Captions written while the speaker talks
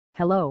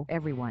Hello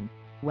everyone,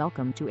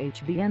 welcome to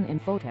HBN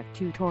Infotech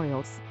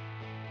Tutorials.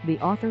 The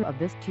author of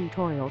this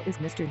tutorial is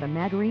Mr.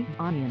 Dhanagiri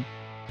Onion.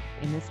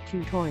 In this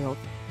tutorial,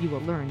 you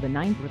will learn the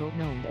 9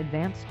 little-known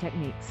advanced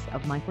techniques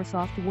of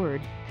Microsoft Word.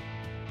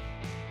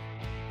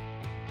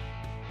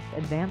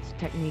 Advanced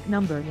technique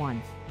number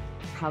 1.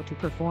 How to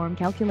perform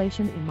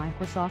calculation in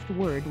Microsoft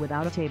Word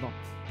without a table.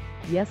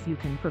 Yes, you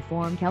can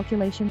perform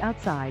calculation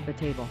outside the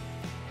table.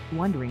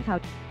 Wondering how?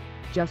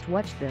 Just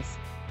watch this.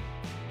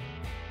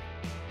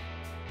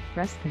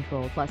 Press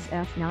Ctrl plus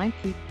F9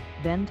 key,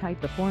 then type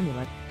the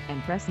formula,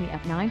 and press the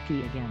F9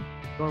 key again,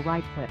 or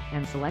right-click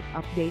and select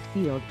Update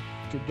Field,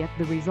 to get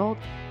the result.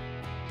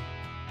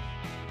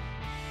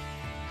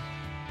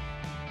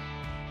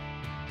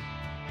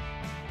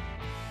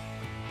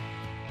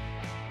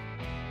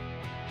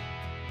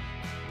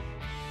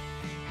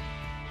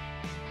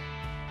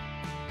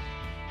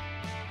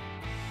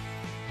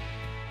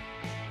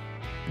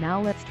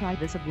 Now let's try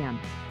this again.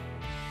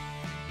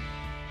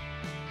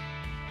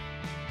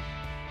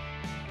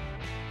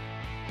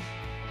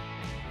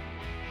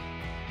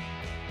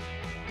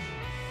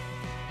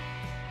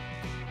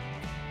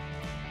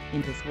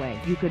 In this way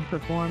you could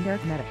perform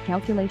arithmetic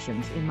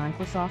calculations in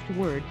Microsoft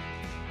Word.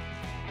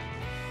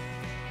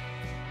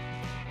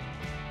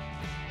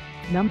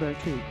 Number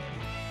 2.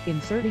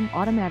 Inserting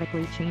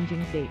automatically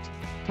changing date,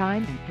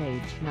 time and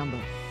page number.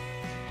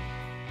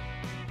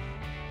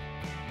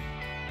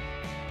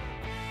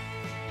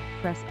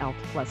 Press Alt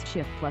plus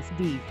Shift plus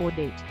D for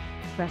date,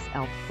 press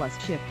Alt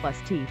plus Shift plus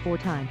T for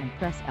time, and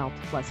press Alt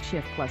plus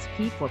Shift plus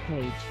P for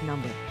page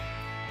number.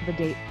 The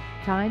date,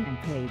 time and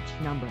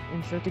page number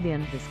inserted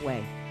in this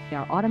way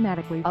are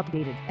automatically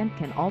updated and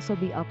can also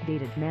be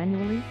updated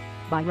manually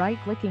by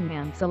right-clicking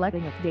and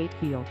selecting Update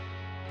Field.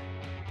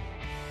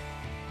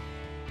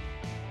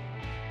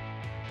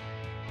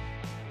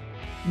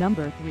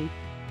 Number 3.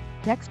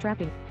 Text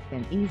wrapping,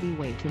 an easy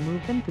way to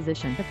move and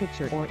position a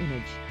picture or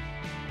image.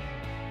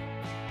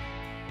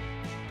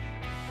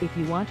 If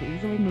you want to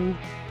easily move,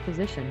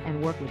 position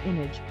and work with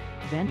image,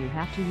 then you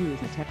have to use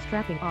the text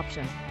wrapping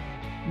option.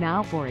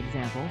 Now for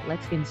example,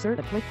 let's insert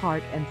a clip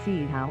art and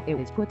see how it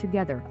is put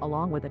together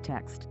along with the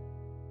text.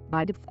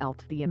 By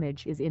default, the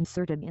image is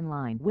inserted in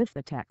line with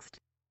the text.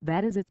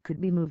 That is, it could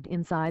be moved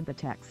inside the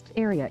text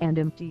area and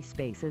empty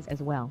spaces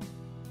as well.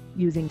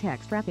 Using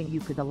text wrapping, you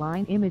could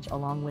align image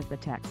along with the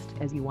text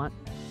as you want.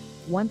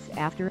 Once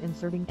after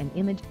inserting an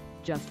image,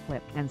 just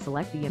click and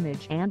select the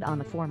image, and on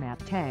the Format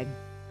tag,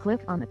 click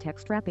on the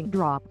text wrapping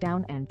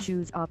drop-down and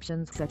choose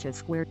options such as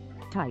square,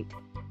 tight,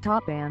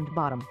 top and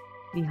bottom,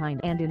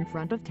 behind and in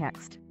front of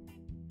text.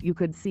 You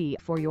could see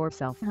for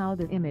yourself how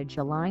the image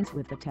aligns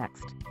with the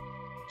text.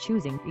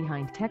 Choosing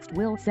behind text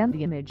will send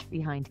the image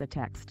behind the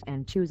text,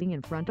 and choosing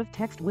in front of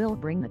text will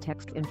bring the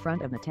text in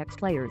front of the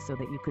text layer so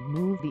that you could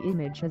move the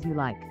image as you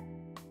like.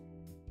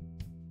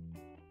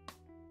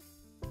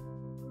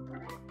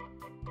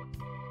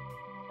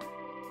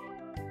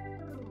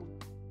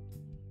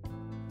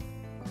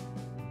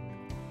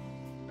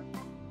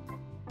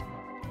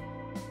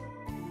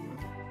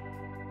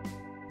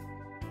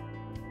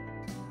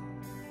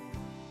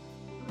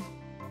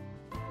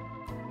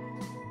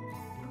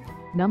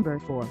 Number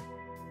 4.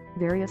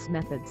 Various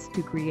methods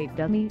to create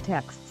dummy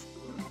texts.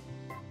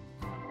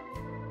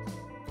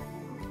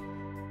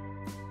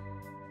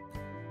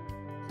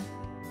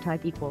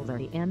 Type equals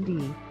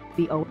REND,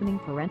 the opening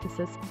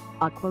parenthesis,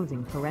 a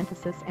closing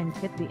parenthesis, and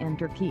hit the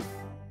Enter key.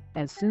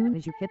 As soon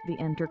as you hit the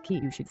Enter key,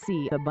 you should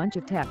see a bunch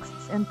of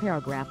texts and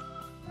paragraph.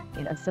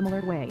 In a similar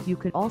way, you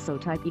could also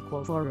type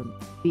equals ORM,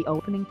 the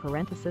opening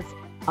parenthesis,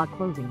 a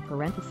closing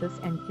parenthesis,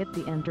 and hit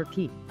the Enter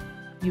key.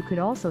 You could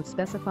also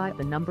specify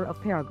the number of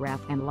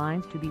paragraph and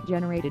lines to be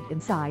generated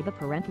inside the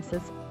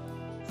parenthesis.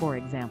 For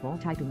example,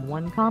 typing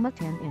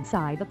 1,10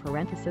 inside the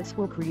parenthesis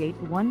will create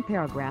one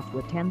paragraph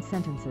with 10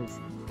 sentences.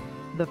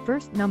 The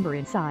first number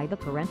inside the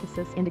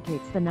parenthesis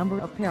indicates the number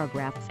of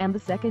paragraphs, and the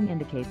second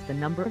indicates the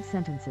number of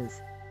sentences.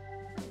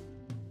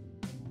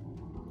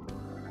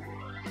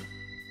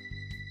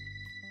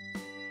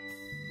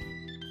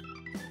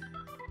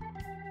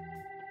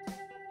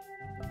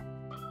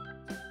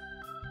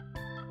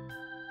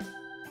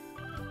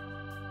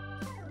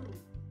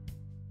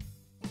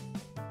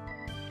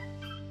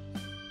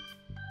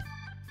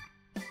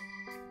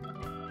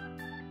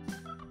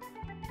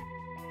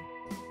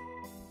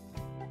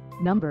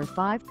 Number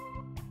 5.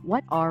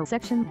 What are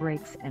section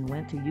breaks and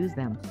when to use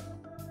them?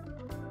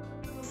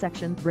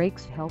 Section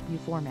breaks help you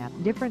format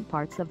different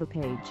parts of the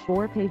page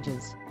or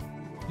pages.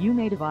 You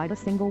may divide a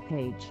single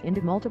page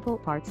into multiple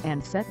parts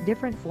and set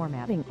different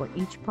formatting for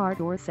each part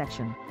or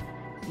section.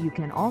 You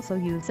can also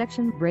use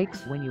section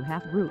breaks when you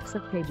have groups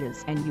of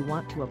pages and you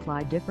want to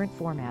apply different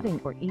formatting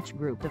for each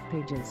group of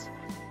pages.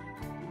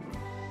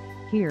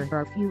 Here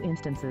are a few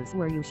instances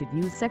where you should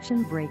use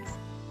section breaks.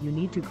 You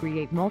need to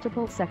create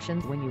multiple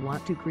sections when you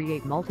want to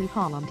create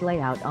multi-column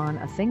layout on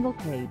a single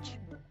page.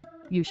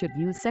 You should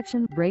use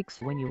section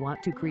breaks when you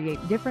want to create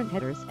different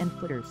headers and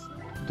footers,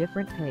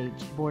 different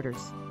page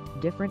borders,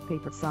 different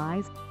paper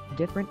size,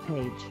 different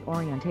page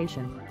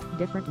orientation,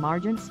 different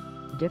margins,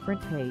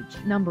 different page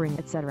numbering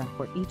etc.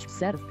 for each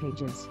set of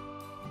pages.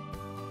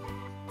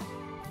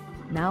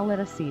 Now let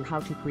us see how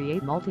to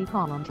create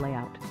multi-column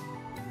layout.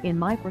 In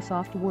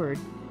Microsoft Word,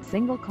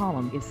 single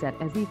column is set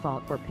as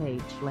default for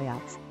page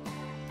layouts.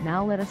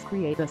 Now let us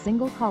create a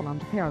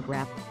single-columned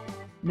paragraph.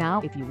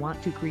 Now if you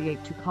want to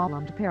create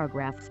two-columned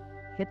paragraphs,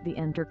 hit the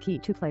Enter key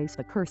to place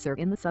the cursor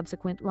in the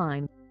subsequent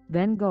line,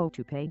 then go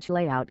to Page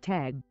Layout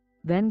tag,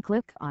 then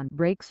click on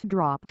Breaks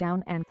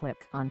drop-down and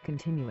click on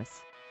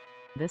Continuous.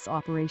 This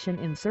operation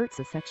inserts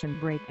a section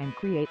break and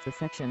creates a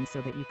section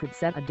so that you could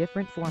set a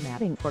different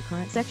formatting for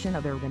current section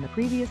other than the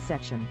previous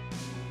section.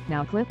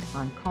 Now click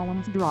on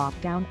Columns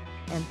drop-down,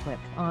 and click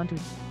onto.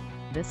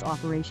 This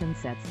operation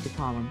sets the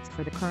columns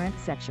for the current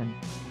section.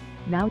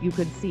 Now you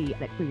could see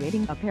that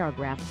creating a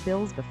paragraph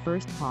fills the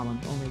first column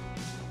only.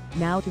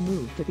 Now to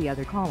move to the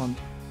other column,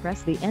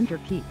 press the Enter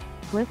key,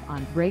 click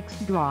on Breaks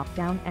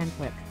drop-down and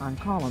click on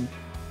Column.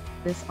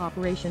 This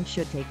operation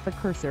should take the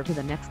cursor to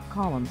the next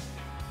column.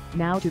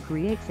 Now to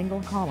create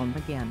single column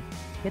again,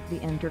 hit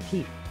the Enter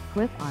key,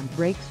 click on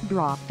Breaks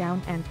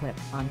drop-down and click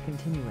on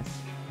Continuous.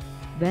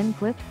 Then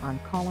click on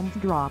Columns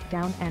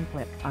drop-down and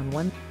click on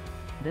 1.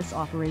 This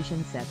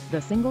operation sets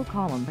the single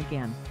column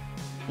again.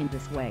 In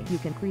this way you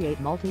can create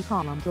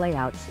multi-column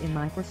layouts in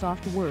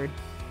Microsoft Word.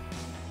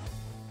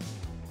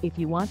 If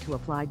you want to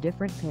apply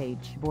different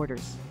page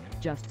borders,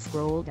 just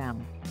scroll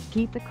down,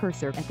 keep the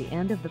cursor at the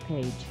end of the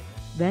page,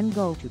 then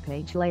go to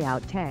Page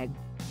Layout tag,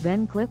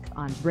 then click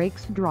on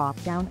Breaks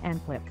drop-down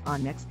and click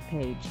on Next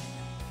Page.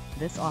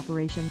 This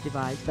operation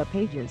divides the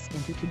pages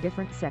into two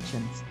different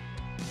sections.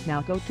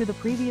 Now go to the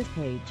previous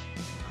page,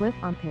 click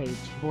on Page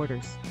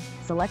Borders,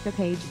 select the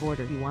page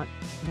border you want,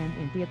 then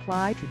in the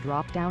Apply to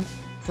drop-down,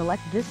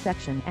 select this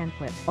section and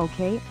click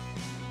OK.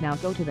 Now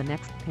go to the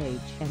next page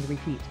and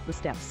repeat the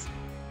steps.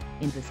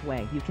 In this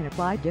way you can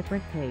apply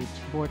different page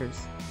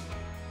borders.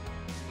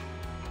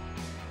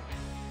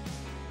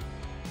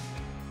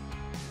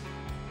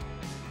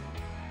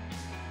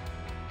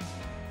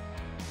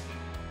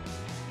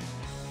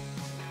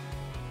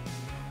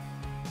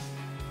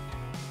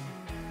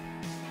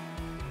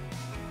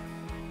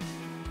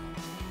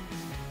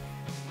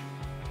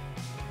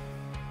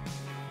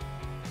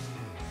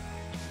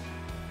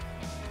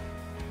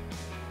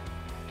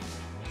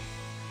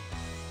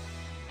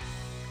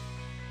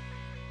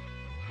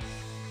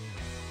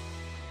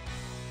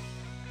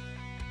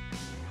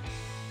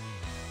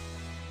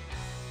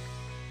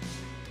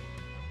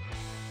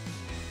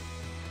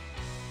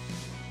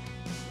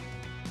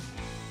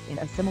 In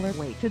a similar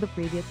way to the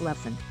previous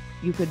lesson,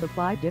 you could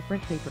apply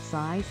different paper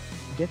size,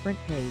 different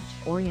page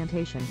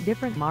orientation,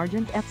 different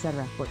margins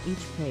etc. for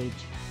each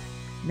page.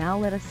 Now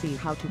let us see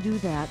how to do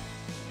that.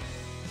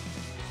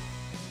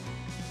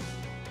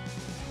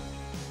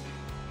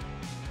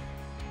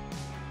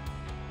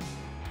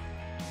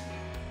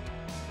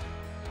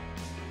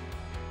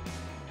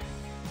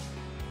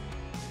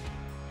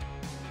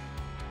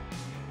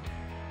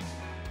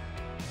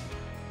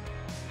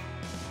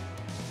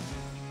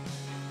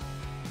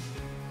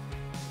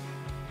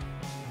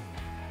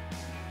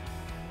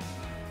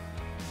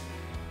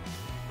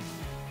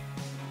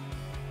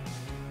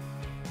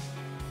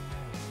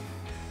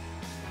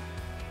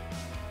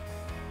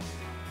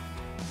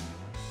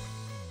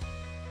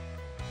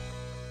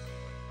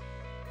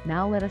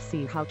 Now let us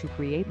see how to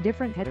create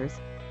different headers,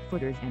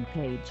 footers and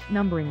page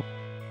numbering.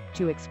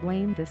 To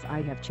explain this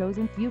I have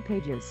chosen few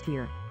pages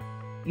here.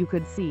 You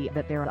could see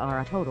that there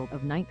are a total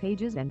of 9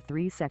 pages and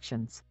 3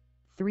 sections.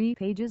 3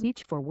 pages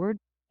each for Word,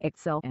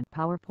 Excel and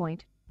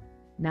PowerPoint.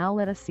 Now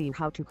let us see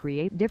how to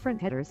create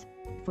different headers,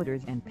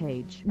 footers and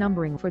page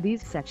numbering for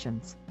these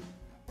sections.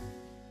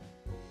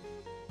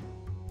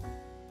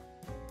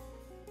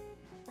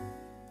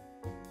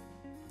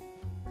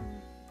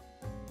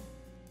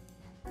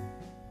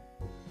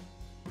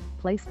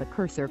 Place the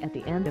cursor at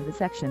the end of the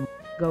section,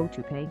 go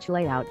to Page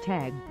Layout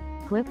tag,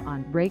 click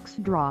on Breaks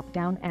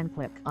drop-down and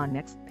click on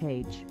Next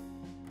Page.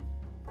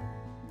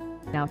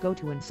 Now go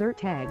to Insert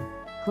tag,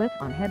 click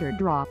on Header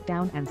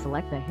drop-down and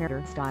select the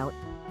header style.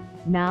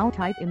 Now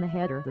type in the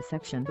header the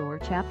section or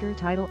chapter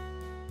title.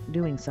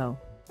 Doing so,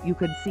 you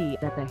could see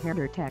that the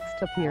header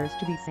text appears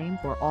to be same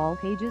for all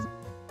pages.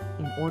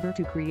 In order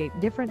to create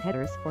different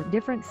headers for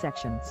different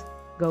sections,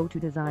 go to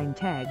Design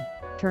tag,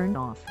 turn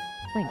off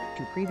Link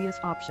to previous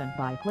option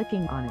by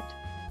clicking on it.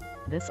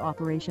 This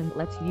operation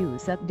lets you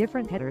set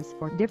different headers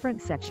for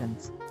different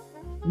sections.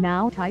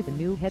 Now type a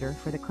new header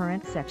for the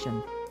current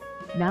section.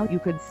 Now you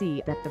could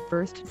see that the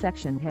first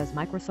section has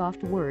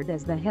Microsoft Word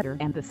as the header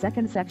and the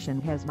second section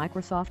has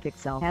Microsoft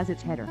Excel as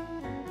its header.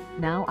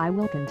 Now I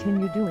will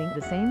continue doing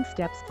the same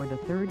steps for the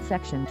third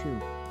section too.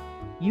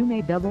 You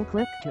may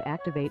double-click to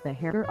activate the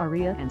header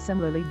area and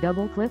similarly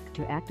double-click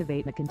to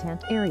activate the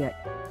content area.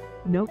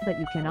 Note that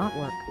you cannot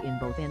work in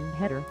both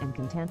header and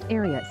content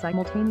area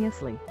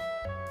simultaneously.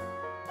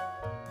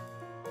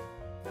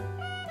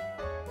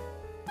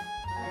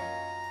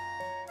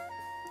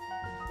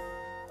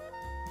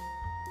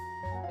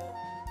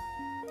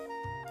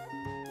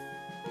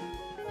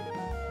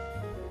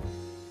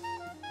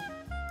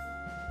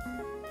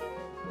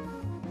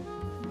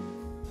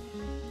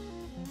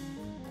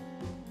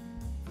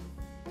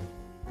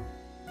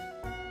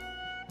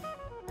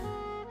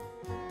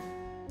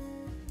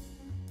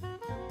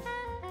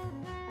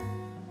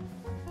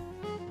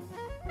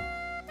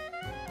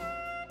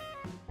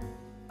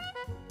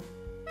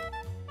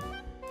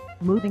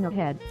 Moving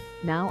ahead,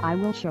 now I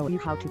will show you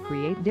how to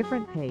create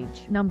different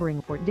page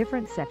numbering for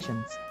different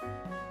sections.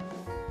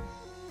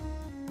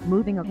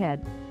 Moving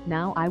ahead,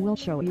 now I will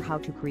show you how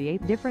to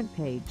create different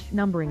page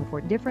numbering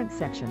for different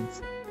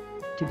sections.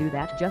 To do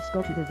that, just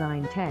go to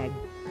Design Tag,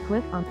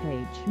 click on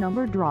Page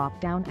Number drop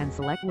down and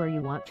select where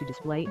you want to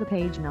display the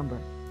page number.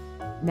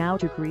 Now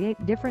to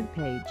create different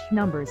page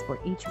numbers for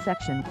each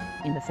section,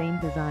 in the same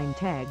Design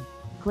Tag,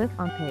 click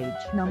on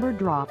Page Number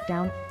drop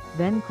down,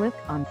 then click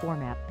on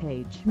Format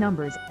Page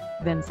Numbers,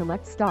 then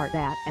select Start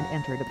At and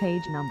enter the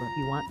page number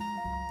you want.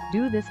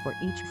 Do this for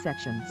each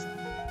sections.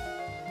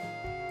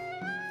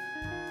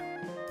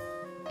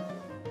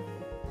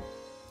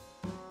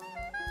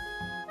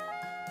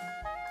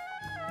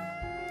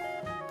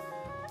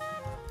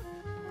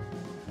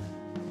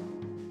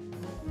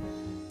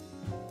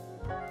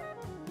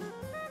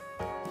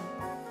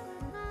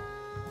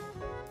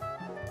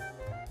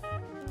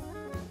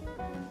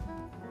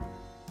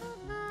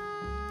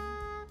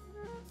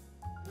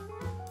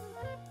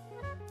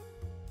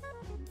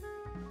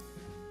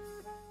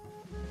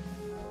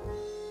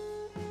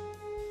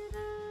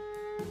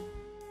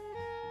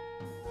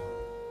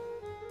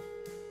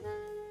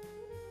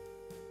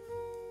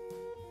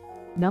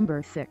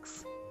 Number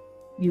 6.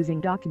 Using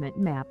Document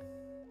Map.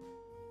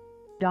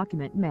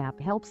 Document Map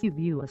helps you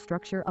view a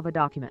structure of a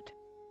document.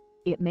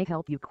 It may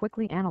help you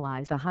quickly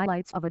analyze the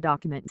highlights of a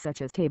document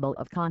such as table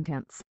of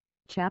contents,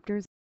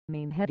 chapters,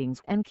 main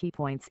headings and key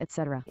points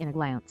etc. in a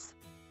glance.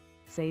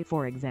 Say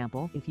for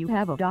example if you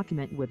have a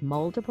document with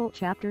multiple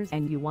chapters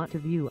and you want to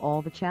view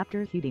all the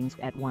chapter headings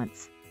at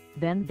once,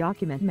 then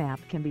Document Map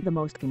can be the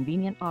most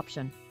convenient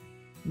option.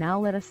 Now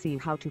let us see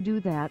how to do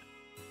that.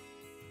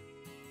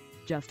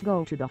 Just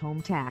go to the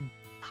Home tab,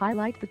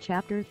 highlight the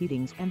chapter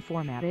headings and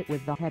format it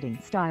with the heading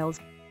styles.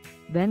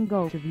 Then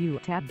go to View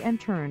tab and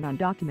turn on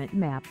Document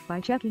Map by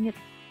checking it.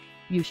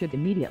 You should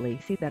immediately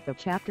see that the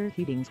chapter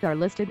headings are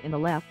listed in the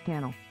left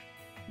panel.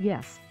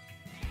 Yes,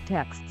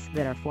 texts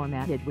that are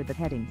formatted with the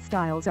heading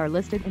styles are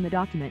listed in the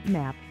Document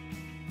Map.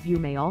 You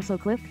may also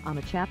click on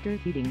the chapter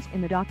headings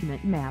in the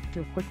Document Map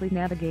to quickly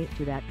navigate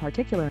to that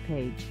particular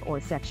page or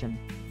section.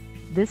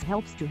 This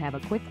helps to have a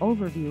quick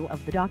overview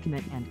of the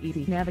document and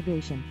easy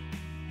navigation.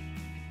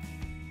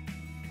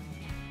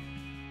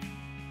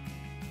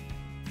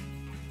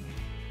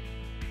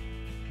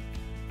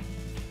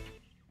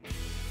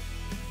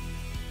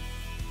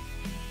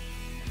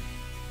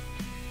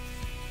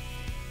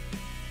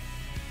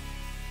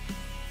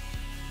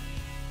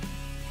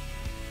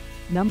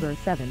 Number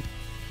 7.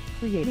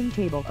 Creating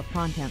Table of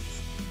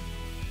Contents.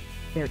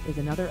 There is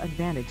another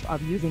advantage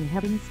of using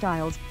heading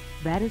styles,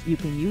 that is you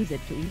can use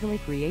it to easily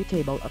create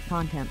table of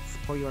contents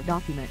for your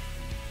document.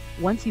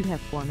 Once you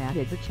have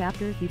formatted the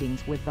chapter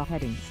headings with the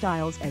heading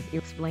styles as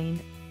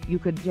explained, you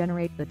could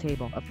generate the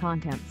table of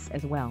contents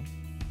as well.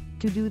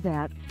 To do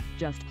that,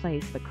 just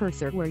place the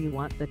cursor where you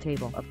want the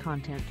table of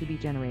content to be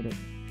generated.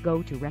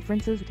 Go to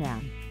References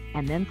tab,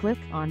 and then click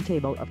on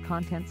Table of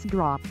Contents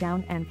drop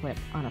down and click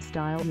on a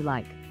style you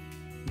like.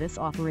 This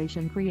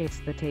operation creates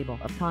the table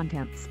of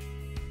contents.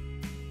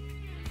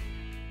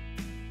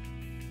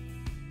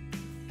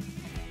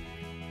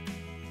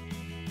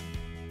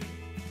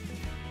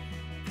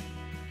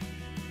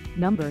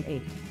 Number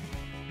 8.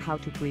 How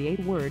to create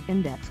word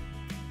index.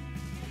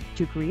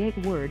 To create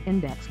word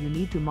index you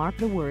need to mark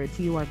the words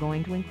you are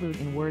going to include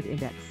in word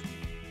index.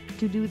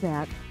 To do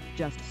that,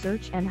 just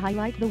search and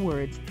highlight the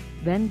words,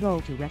 then go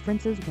to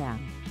References tab,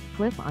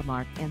 click on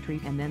Mark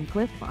Entry and then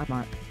click on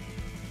Mark.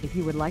 If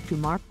you would like to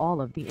mark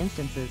all of the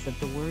instances of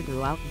the word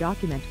throughout the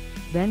document,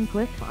 then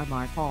click on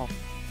Mark All.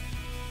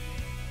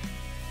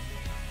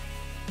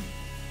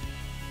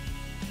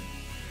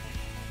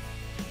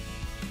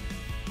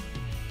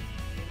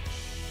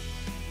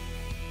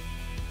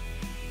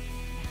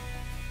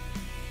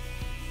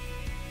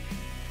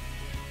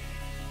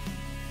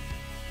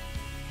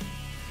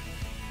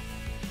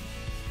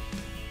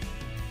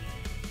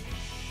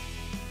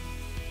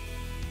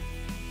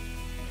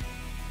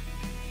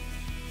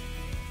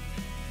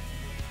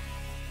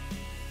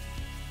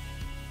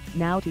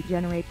 Now to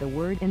generate the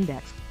word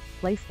index,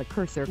 place the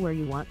cursor where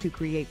you want to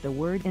create the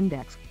word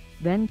index,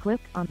 then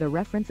click on the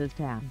References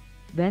tab,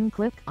 then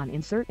click on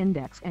Insert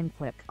Index and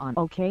click on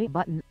OK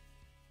button.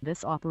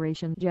 This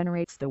operation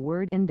generates the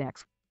word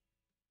index.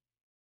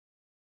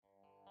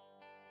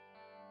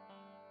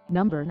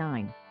 Number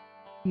 9.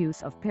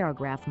 Use of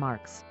paragraph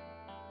marks.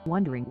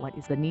 Wondering what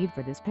is the need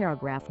for this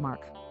paragraph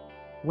mark?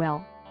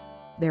 Well,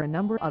 there are a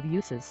number of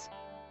uses.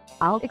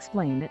 I'll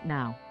explain it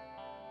now.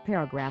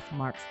 Paragraph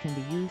marks can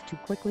be used to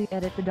quickly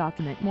edit the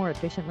document more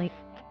efficiently.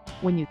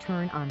 When you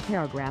turn on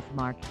paragraph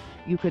mark,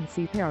 you could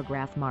see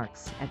paragraph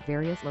marks at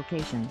various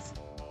locations.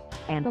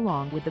 And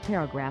along with the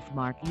paragraph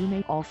mark you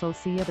may also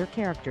see other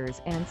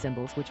characters and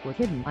symbols which were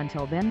hidden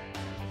until then.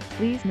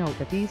 Please note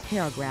that these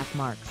paragraph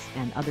marks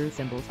and other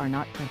symbols are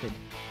not printed.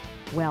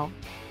 Well,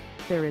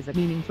 there is a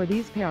meaning for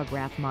these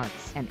paragraph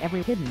marks and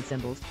every hidden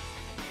symbols.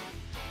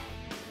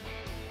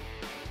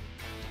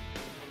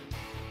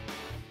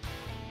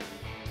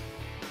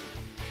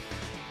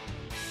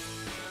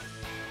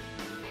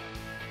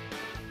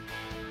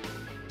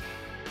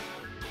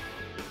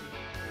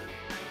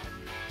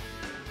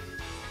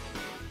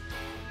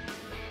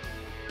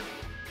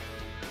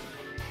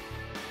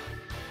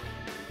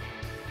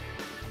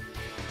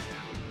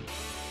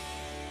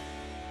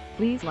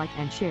 Please like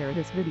and share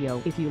this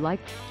video if you like.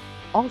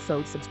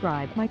 Also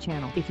subscribe my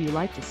channel if you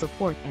like to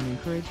support and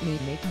encourage me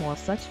to make more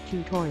such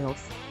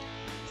tutorials.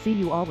 See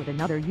you all with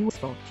another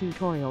useful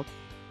tutorial.